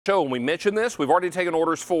show, and we mentioned this. We've already taken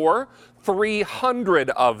orders for 300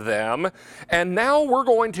 of them, and now we're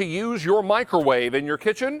going to use your microwave in your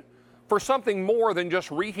kitchen for something more than just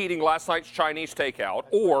reheating last night's Chinese takeout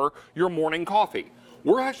or your morning coffee.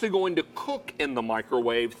 We're actually going to cook in the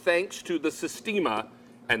microwave thanks to the Sistema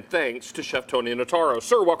and thanks to Chef Tony Notaro.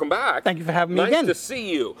 Sir, welcome back. Thank you for having me again. Nice to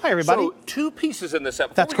see you. Hi, everybody. So, 2 pieces in this set.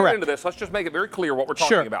 Before That's we correct. get into this, let's just make it very clear what we're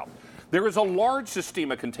talking about. There is a large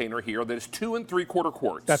Sistema container here that is 2 3/4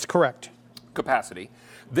 quarts. That's correct. Capacity.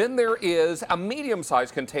 Then there is a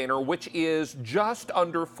medium-sized container, which is just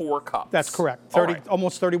under 4 cups. That's correct.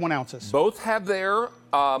 Almost 31 ounces. Both have their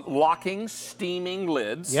locking, steaming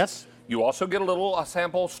lids. Yes. You also get a little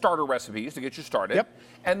sample starter recipes to get you started. Yep.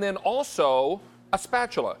 And then also a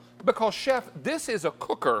spatula. Because, Chef, this is a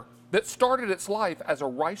cooker that started its life as a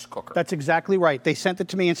rice cooker. That's exactly right. They sent it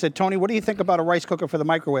to me and said, Tony, what do you think about a rice cooker for the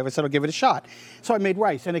microwave? I said, I'll give it a shot. So I made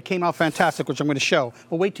rice, and it came out fantastic, which I'm going to show.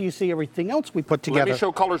 But wait till you see everything else we put together. Let me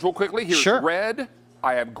show colors real quickly. Here's Sure. red,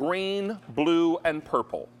 I have green, blue, and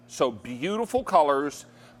purple. So beautiful colors.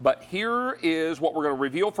 But here is what we're going to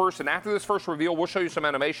reveal first, and after this first reveal, we'll show you some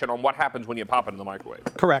animation on what happens when you pop it in the microwave.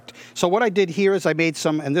 Correct. So what I did here is I made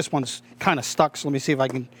some, and this one's kind of stuck, so let me see if I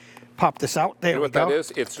can pop this out. There you know we what go. that is?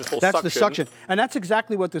 It's just a little That's suction. the suction. And that's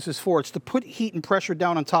exactly what this is for. It's to put heat and pressure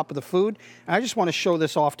down on top of the food. And I just want to show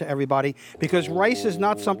this off to everybody because rice is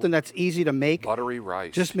not something that's easy to make. Buttery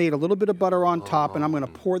rice. Just made a little bit of butter on top, and I'm going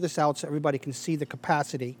to pour this out so everybody can see the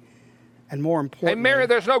capacity. And more importantly... Hey, Mary,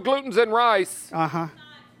 there's no glutens in rice. Uh-huh.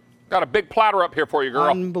 Got a big platter up here for you, girl.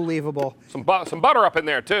 Unbelievable. Some butter up in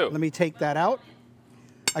there, too. Let me take that out.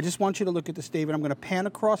 I just want you to look at this, David. I'm going to pan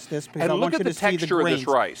across this because I want you to see the grains. And look at the texture of this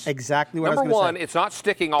rice. Exactly what I was going to say. Number one, it's not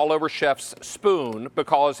sticking all over Chef's spoon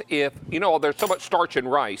because if, you know, there's so much starch in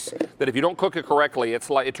rice that if you don't cook it correctly, it's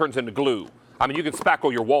like it turns into glue. I mean, you can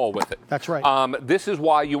spackle your wall with it. That's right. This is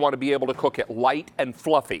why you want to be able to cook it light and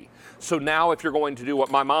fluffy. So now if you're going to do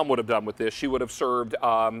what my mom would have done with this, she would have served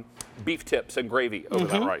beef tips and gravy over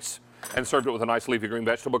that rice. And served it with a nice leafy green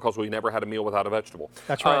vegetable because we never had a meal without a vegetable.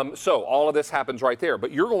 That's right. So all of this happens right there.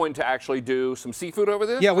 But you're going to actually do some seafood over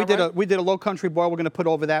this? Yeah, we did a low country boil. We're going to put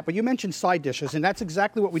over that. But you mentioned side dishes, and that's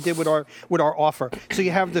exactly what we did with our offer. So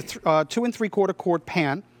you have the 2 3/4 quart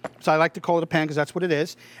pan. So I like to call it a pan because that's what it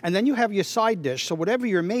is. And then you have your side dish. So whatever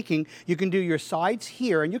you're making, you can do your sides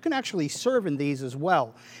here, and you can actually serve in these as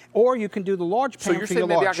well. Or you can do the large pan for your large. So you're saying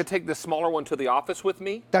maybe I could take this smaller one to the office with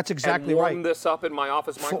me? That's exactly right. And warm this up in my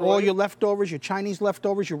office microwave? For all your leftovers, your Chinese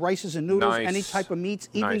leftovers, your rices and noodles, any type of meats,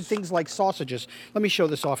 even things like sausages. Let me show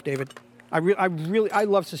this off, David. I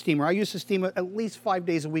love Sistema. I use Sistema at least 5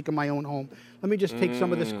 days a week in my own home. Let me just take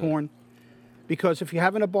some of this corn, because if you're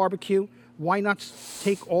having a barbecue, why not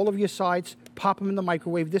take all of your sides, pop them in the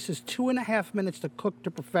microwave? This is 2.5 minutes to cook to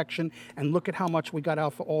perfection, and look at how much we got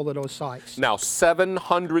out for all of those sides. Now,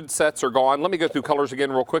 700 sets are gone. Let me go through colors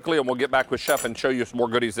again real quickly, and we'll get back with Chef and show you some more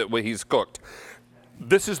goodies that he's cooked.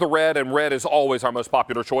 This is the red, and red is always our most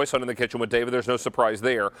popular choice on In the Kitchen with David. There's no surprise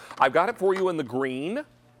there. I've got it for you in the green.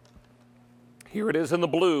 Here it is in the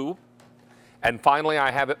blue. And finally,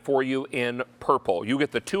 I have it for you in purple. You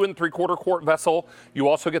get the 2 3/4 quart vessel. You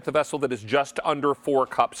also get the vessel that is just under 4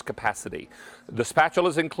 cups capacity. The spatula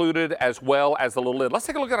is included as well as the little lid. Let's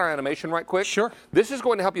take a look at our animation right quick. Sure. This is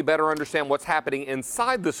going to help you better understand what's happening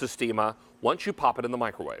inside the Sistema once you pop it in the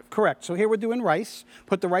microwave. Correct. So here we're doing rice.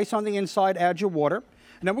 Put the rice on the inside, add your water.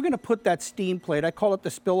 And then we're going to put that steam plate. I call it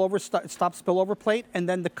the stop spillover plate, and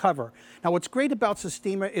then the cover. Now, what's great about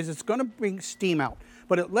Sistema is it's going to bring steam out,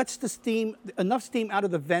 but it lets enough steam out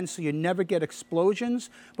of the vents so you never get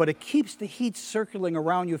explosions, but it keeps the heat circulating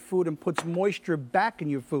around your food and puts moisture back in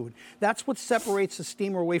your food. That's what separates the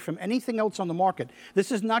steamer away from anything else on the market.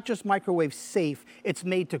 This is not just microwave safe, it's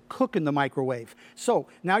made to cook in the microwave. So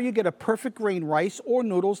now you get a perfect grain rice or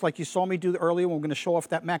noodles like you saw me do earlier. We're going to show off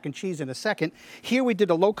that mac and cheese in a second. Here we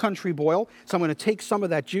did a low country boil, so I'm going to take some of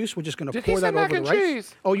that juice. We're just going to pour that over the rice.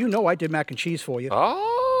 Cheese? Oh, you know I did mac and cheese for you.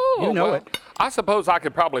 Oh, you know it. I suppose I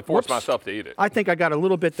could probably force myself to eat it. I think I got a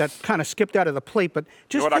little bit that kind of skipped out of the plate, but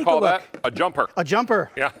just you know what take I call a look. that? A jumper. A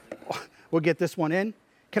jumper. Yeah. We'll get this one in.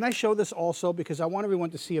 Can I show this also? Because I want everyone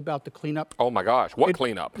to see about the cleanup. Oh my gosh, what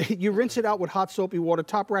cleanup? You rinse it out with hot soapy water,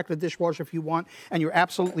 top rack the dishwasher if you want, and you're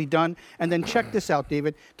absolutely done. And then check this out,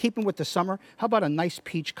 David. Keeping with the summer, how about a nice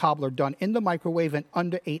peach cobbler done in the microwave in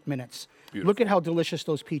under 8 minutes? Beautiful. Look at how delicious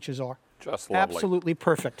those peaches are. Just lovely. Absolutely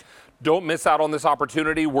perfect. Don't miss out on this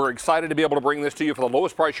opportunity. We're excited to be able to bring this to you for the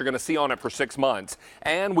lowest price you're going to see on it for 6 months.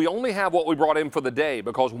 And we only have what we brought in for the day,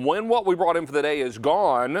 because when what we brought in for the day is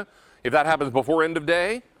gone, if that happens before end of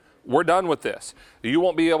day, We're done with this. You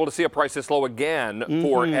won't be able to see a price this low again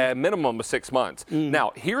for a minimum of 6 months.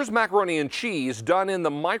 Now, here's macaroni and cheese done in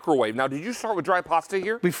the microwave. Now, did you start with dry pasta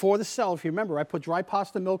here? Before the sell, if you remember, I put dry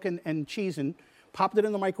pasta, milk, and cheese in, popped it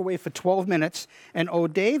in the microwave for 12 minutes. And oh,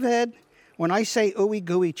 David, when I say ooey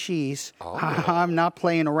gooey cheese, I'm not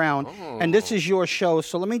playing around. And this is your show,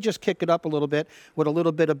 so let me just kick it up a little bit with a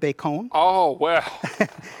little bit of bacon. Oh, well,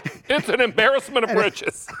 it's an embarrassment of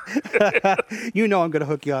riches. You know I'm going to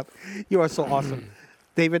hook you up. You are so awesome.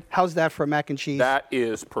 David, how's that for mac and cheese? That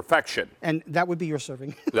is perfection. And that would be your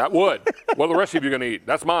serving. That would. What are the rest of you going to eat?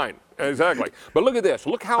 That's mine. Exactly. But look at this.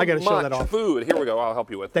 Look how much food. Here we go. I'll help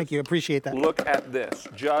you with this. Thank you. Appreciate that. Look at this.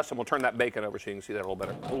 And we'll turn that bacon over so you can see that a little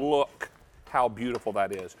better. Look how beautiful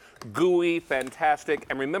that is. Gooey, fantastic.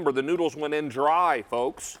 And remember, the noodles went in dry,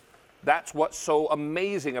 folks. That's what's so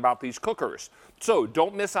amazing about these cookers. So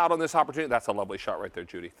don't miss out on this opportunity. That's a lovely shot right there,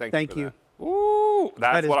 Judy. Thank you. Ooh,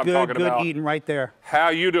 that's what I'm talking about. Good eating right there. How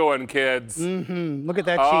you doing, kids? Look at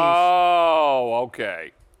that cheese. Oh,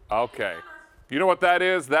 okay. Okay. You know what that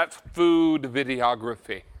is? That's food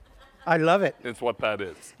videography. I love it. It's what that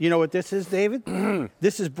is. You know what this is, David?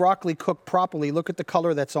 This is broccoli cooked properly. Look at the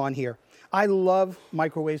color that's on here. I love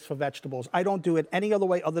microwaves for vegetables. I don't do it any other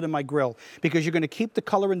way other than my grill because you're going to keep the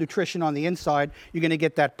color and nutrition on the inside. You're going to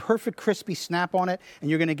get that perfect crispy snap on it, and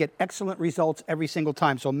you're going to get excellent results every single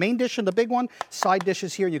time. So main dish and the big one, side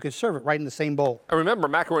dishes here, and you can serve it right in the same bowl. And remember,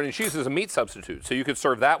 macaroni and cheese is a meat substitute, so you could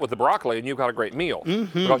serve that with the broccoli, and you've got a great meal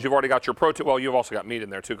because you've already got your protein. Well, you've also got meat in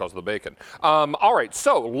there, too, because of the bacon. All right,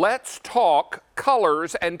 so let's talk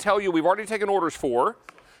colors and tell you we've already taken orders for.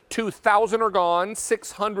 2,000 are gone,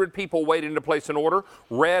 600 people waiting to place an order.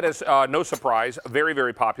 Red is, no surprise, very,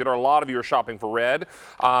 very popular. A lot of you are shopping for red,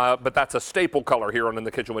 but that's a staple color here on In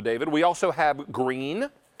the Kitchen with David. We also have green.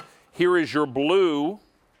 Here is your blue.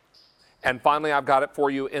 And finally, I've got it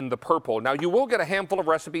for you in the purple. Now, you will get a handful of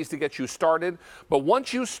recipes to get you started, but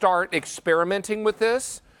once you start experimenting with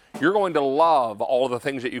this, you're going to love all of the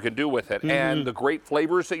things that you can do with it and the great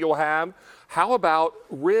flavors that you'll have. How about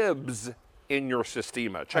ribs in your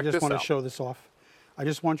Sistema? Check this out. I just want to show this off. I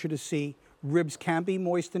just want you to see ribs can be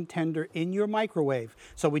moist and tender in your microwave.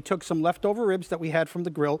 So we took some leftover ribs that we had from the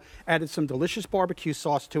grill, added some delicious barbecue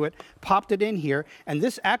sauce to it, popped it in here, and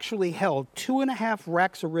this actually held 2.5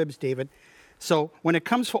 racks of ribs, David. So when it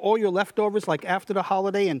comes for all your leftovers, like after the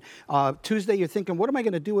holiday and Tuesday, you're thinking, what am I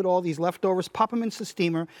going to do with all these leftovers? Pop them into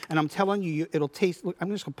steamer, and I'm telling you, it'll taste. Look, I'm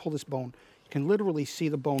just going to pull this bone. You can literally see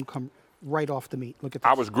the bone come right off the meat. Look at this.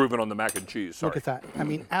 I was grooving on the mac and cheese. Sorry. Look at that. I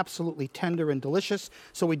mean, absolutely tender and delicious.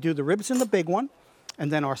 So we do the ribs in the big one,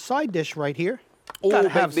 and then our side dish right here. Got to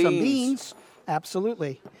have some beans.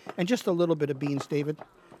 Absolutely. And just a little bit of beans, David.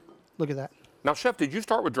 Look at that. Now, Chef, did you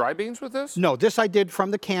start with dry beans with this? No, this I did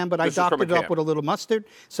from the can, but I docked it up with a little mustard,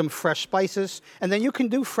 some fresh spices, and then you can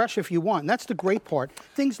do fresh if you want. And that's the great part.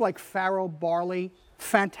 Things like farro, barley,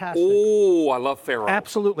 fantastic. Oh, I love farro.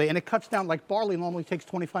 Absolutely, and it cuts down, like barley normally takes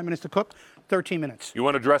 25 minutes to cook, 13 minutes. You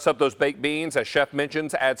want to dress up those baked beans, as Chef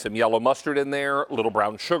mentions, add some yellow mustard in there, a little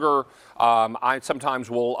brown sugar. I sometimes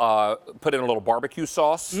will put in a little barbecue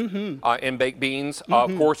sauce in baked beans.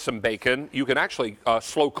 Of course, some bacon. You can actually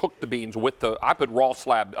slow cook the beans with I put raw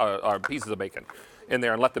slab pieces of bacon in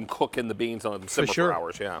there and let them cook in the beans and let them simmer for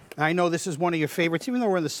hours. Yeah. I know this is one of your favorites, even though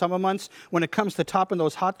we're in the summer months, when it comes to topping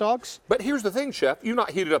those hot dogs. But here's the thing, Chef. You not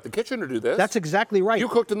heated up the kitchen to do this. That's exactly right. You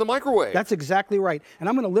cooked in the microwave. That's exactly right. And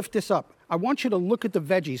I'm going to lift this up. I want you to look at the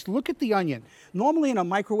veggies. Look at the onion. Normally in a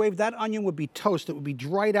microwave, that onion would be toast. It would be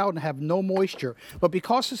dried out and have no moisture. But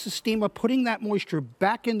because it's a steamer, putting that moisture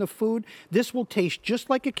back in the food, this will taste just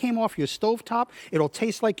like it came off your stovetop. It'll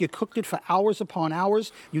taste like you cooked it for hours upon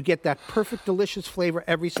hours. You get that perfect, delicious flavor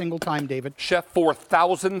every single time, David. Chef,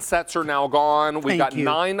 4,000 sets are now gone. We've got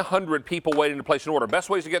 900 people waiting to place an order. Best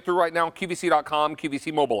ways to get through right now, QVC.com,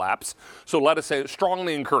 QVC mobile apps. So let us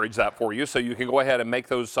strongly encourage that for you so you can go ahead and make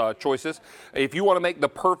those choices. If you want to make the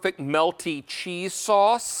perfect melty cheese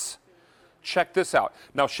sauce, check this out.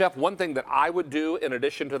 Now, Chef, one thing that I would do in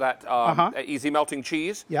addition to that easy melting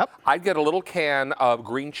cheese, I'd get a little can of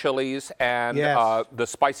green chilies and the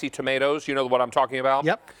spicy tomatoes. You know what I'm talking about?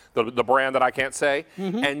 The brand that I can't say.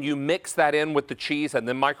 And you mix that in with the cheese and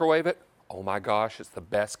then microwave it. Oh, my gosh, it's the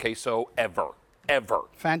best queso ever.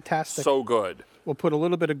 Fantastic. So good. We'll put a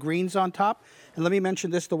little bit of greens on top. And let me mention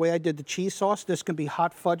this, the way I did the cheese sauce. This can be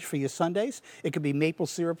hot fudge for your sundaes. It could be maple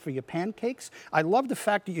syrup for your pancakes. I love the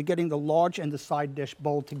fact that you're getting the large and the side dish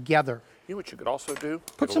bowl together. You know what you could also do?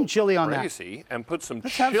 Put some chili on that. And put some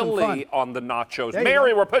chili on the nachos. There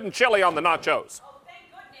Mary, we're putting chili on the nachos.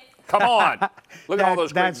 Come on. Look at all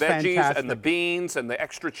those great That's veggies fantastic. and the beans and the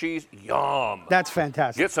extra cheese. Yum. That's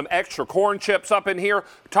fantastic. Get some extra corn chips up in here.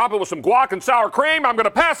 Top it with some guac and sour cream. I'm going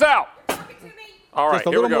to pass out. All right, Just a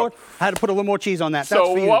here we little go. more. I had to put a little more cheese on that. So That's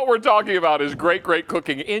for you. what we're talking about is great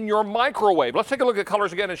cooking in your microwave. Let's take a look at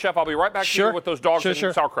colors again, and Chef, I'll be right back to you with those dogs and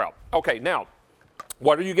sauerkraut. Okay, now,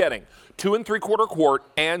 what are you getting? 2 3/4 quart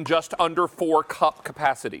and just under 4 cup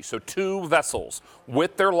capacity. So 2 vessels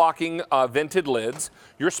with their locking vented lids,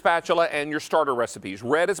 your spatula and your starter recipes.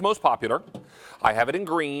 Red is most popular. I have it in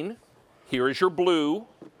green. Here is your blue,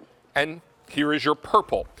 and here is your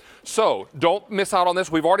purple. So don't miss out on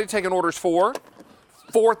this. We've already taken orders for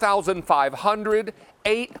 4,500,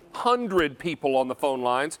 800 people on the phone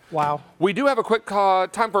lines. Wow. We do have a quick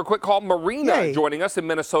time for a quick call. Marina Yay. joining us in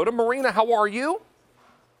Minnesota. Marina, how are you?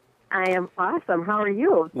 I am awesome. How are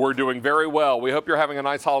you? We're doing very well. We hope you're having a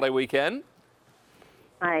nice holiday weekend.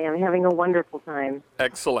 I am having a wonderful time.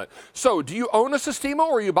 Excellent. So do you own a Sistema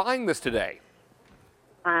or are you buying this today?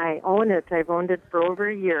 I own it. I've owned it for over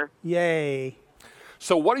a year. Yay.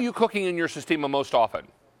 So what are you cooking in your Sistema most often?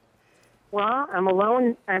 Well, I'm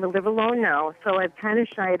alone. I live alone now, so I've kind of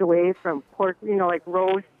shied away from pork, like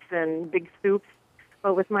roasts and big soups.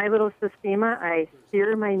 But with my little Sistema, I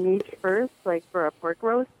sear my meat first, like for a pork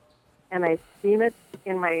roast, and I steam it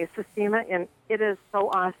in my Sistema, and it is so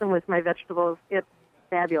awesome with my vegetables. It's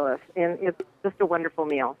fabulous, and it's just a wonderful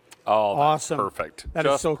meal. Oh, that's Awesome. perfect. That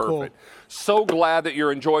is Just so cool. perfect. So glad that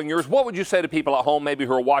you're enjoying yours. What would you say to people at home maybe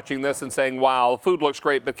who are watching this and saying, wow, food looks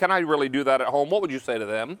great, but can I really do that at home? What would you say to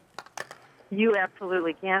them? You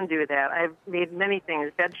absolutely can do that. I've made many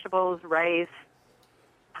things, vegetables, rice,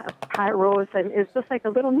 pot roast, and it's just like a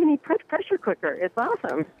little mini pressure cooker. It's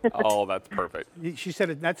awesome. Oh, that's perfect. She said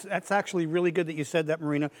it. That's actually really good that you said that,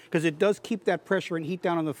 Marina, because it does keep that pressure and heat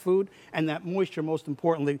down on the food and that moisture, most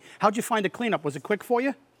importantly. How'd you find the cleanup? Was it quick for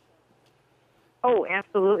you? Oh,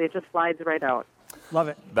 absolutely. It just slides right out. Love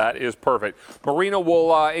it. That is perfect. Marina,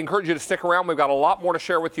 we'll encourage you to stick around. We've got a lot more to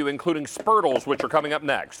share with you, including Spurtles, which are coming up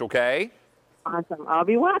next, okay? Awesome. I'll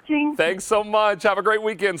be watching. Thanks so much. Have a great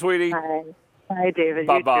weekend, sweetie. Bye. Bye, David.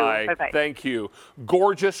 Bye-bye. You too. Bye-bye. Thank you.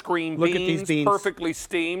 Gorgeous green Look beans, at these beans. perfectly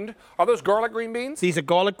steamed. Are those garlic green beans? These are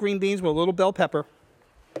garlic green beans with a little bell pepper.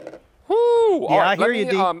 Woo! All Yeah, right, I hear you,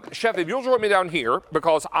 Dee. Chef, if you'll join me down here,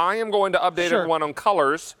 because I am going to update Sure. everyone on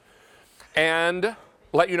colors and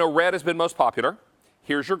let you know red has been most popular.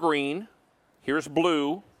 Here's your green. Here's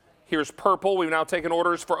blue. Here's purple. We've now taken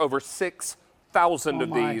orders for over 6,000 of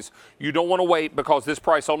my. these. You don't want to wait because this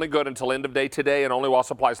price only good until end of day today and only while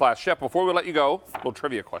supplies last. Chef, before we let you go, a little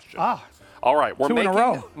trivia question. All right, we're 2 in a making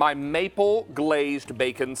row. my maple glazed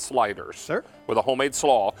bacon sliders Sir? with a homemade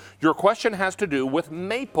slaw. Your question has to do with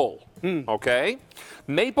maple, okay?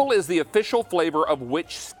 Maple is the official flavor of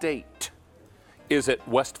which state? Is it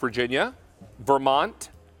West Virginia, Vermont,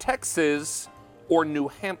 Texas, or New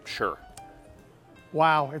Hampshire?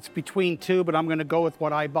 Wow, it's between two, but I'm going to go with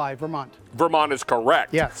what I buy, Vermont. Vermont is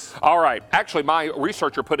correct. Yes. All right. Actually, my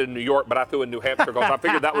researcher put it in New York, but I threw in New Hampshire because I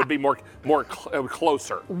figured that would be more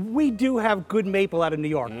closer. We do have good maple out of New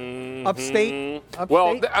York. Upstate.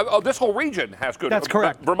 Well, this whole region has good. That's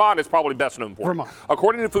correct. Vermont is probably best known for it. Vermont.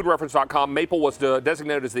 According to foodreference.com, maple was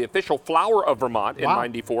designated as the official flower of Vermont in Wow.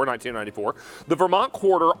 1994. The Vermont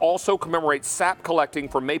Quarter also commemorates sap collecting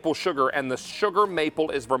for maple sugar, and the sugar maple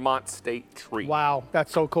is Vermont's state tree. Wow,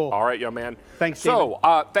 that's so cool. All right, young man. Thanks, So,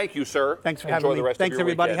 thank you, sir. Thanks for Enjoy having the me. rest Thanks, of your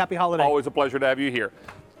everybody. weekend. Happy holiday. Always a pleasure to have you here.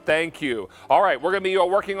 Thank you. All right, we're going to be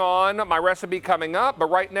working on my recipe coming up, but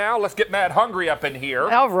right now, let's get mad hungry up in here.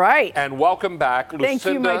 All right. And welcome back, Lucinda Thank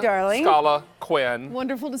you, my darling. Scala Quinn.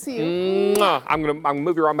 Wonderful to see you. I'm gonna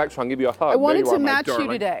move you around back so I can give you a hug. I wanted There you to are, my match you darling.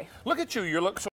 today. Look at you. You look so